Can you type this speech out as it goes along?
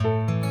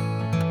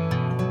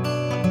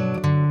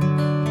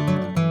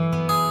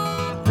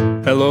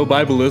Hello,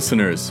 Bible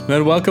listeners,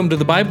 and welcome to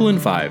the Bible in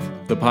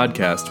 5, the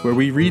podcast where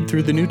we read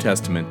through the New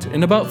Testament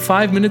in about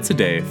 5 minutes a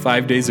day,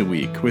 5 days a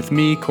week, with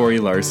me, Corey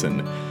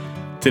Larson.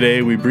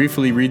 Today, we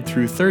briefly read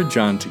through 3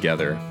 John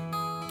together.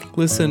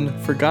 Listen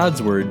for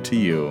God's word to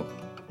you.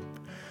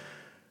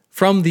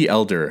 From the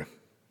elder,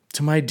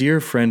 to my dear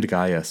friend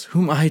Gaius,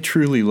 whom I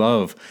truly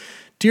love.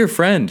 Dear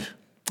friend,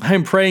 I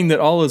am praying that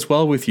all is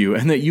well with you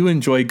and that you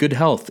enjoy good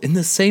health in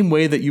the same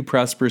way that you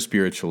prosper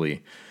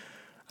spiritually.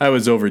 I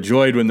was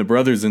overjoyed when the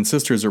brothers and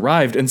sisters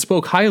arrived and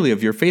spoke highly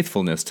of your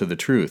faithfulness to the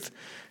truth,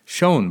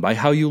 shown by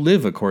how you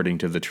live according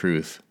to the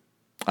truth.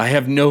 I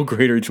have no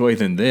greater joy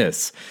than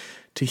this,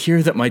 to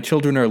hear that my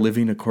children are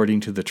living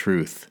according to the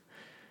truth.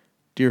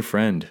 Dear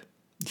friend,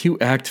 you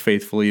act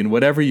faithfully in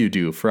whatever you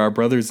do for our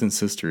brothers and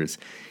sisters,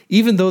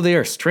 even though they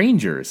are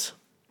strangers.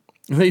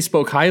 They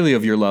spoke highly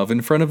of your love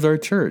in front of their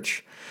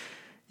church.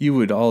 You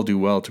would all do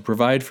well to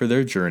provide for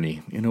their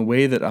journey in a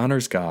way that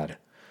honors God,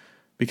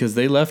 because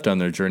they left on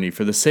their journey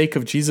for the sake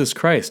of Jesus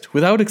Christ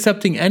without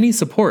accepting any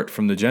support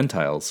from the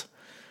Gentiles.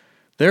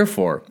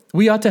 Therefore,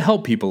 we ought to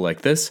help people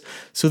like this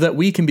so that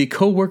we can be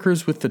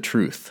co-workers with the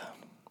truth.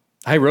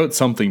 I wrote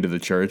something to the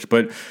church,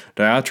 but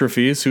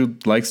Diotrephes, who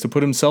likes to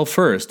put himself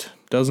first,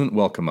 doesn't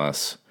welcome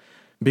us.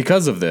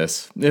 Because of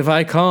this, if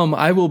I come,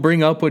 I will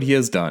bring up what he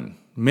has done,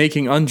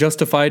 making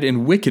unjustified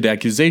and wicked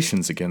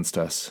accusations against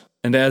us.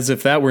 And as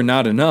if that were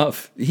not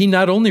enough, he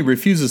not only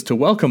refuses to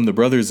welcome the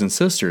brothers and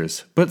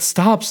sisters, but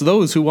stops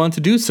those who want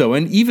to do so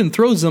and even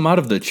throws them out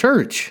of the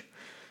church.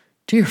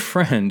 Dear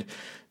friend,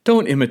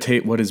 don't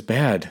imitate what is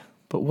bad,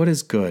 but what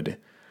is good.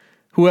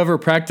 Whoever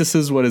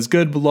practices what is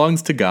good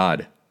belongs to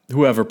God.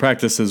 Whoever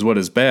practices what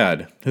is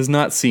bad has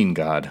not seen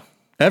God.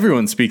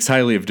 Everyone speaks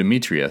highly of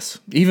Demetrius,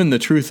 even the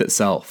truth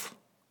itself.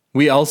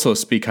 We also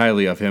speak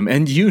highly of him,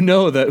 and you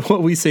know that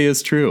what we say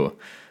is true.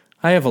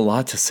 I have a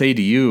lot to say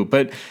to you,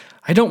 but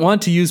I don't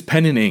want to use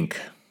pen and ink.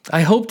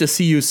 I hope to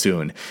see you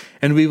soon,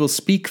 and we will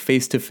speak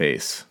face to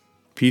face.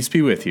 Peace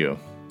be with you.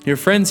 Your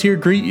friends here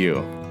greet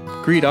you.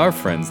 Greet our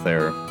friends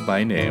there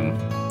by name.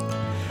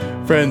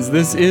 Friends,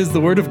 this is the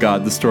Word of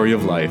God, the story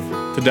of life.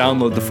 To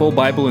download the full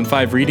Bible in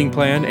 5 reading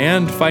plan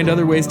and find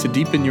other ways to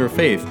deepen your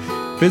faith,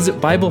 visit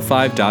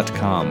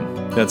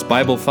Bible5.com. That's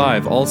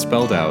Bible5 all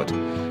spelled out.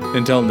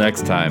 Until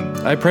next time,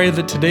 I pray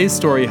that today's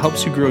story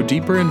helps you grow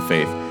deeper in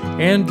faith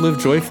and live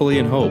joyfully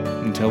in hope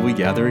until we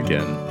gather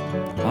again.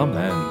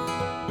 Amen.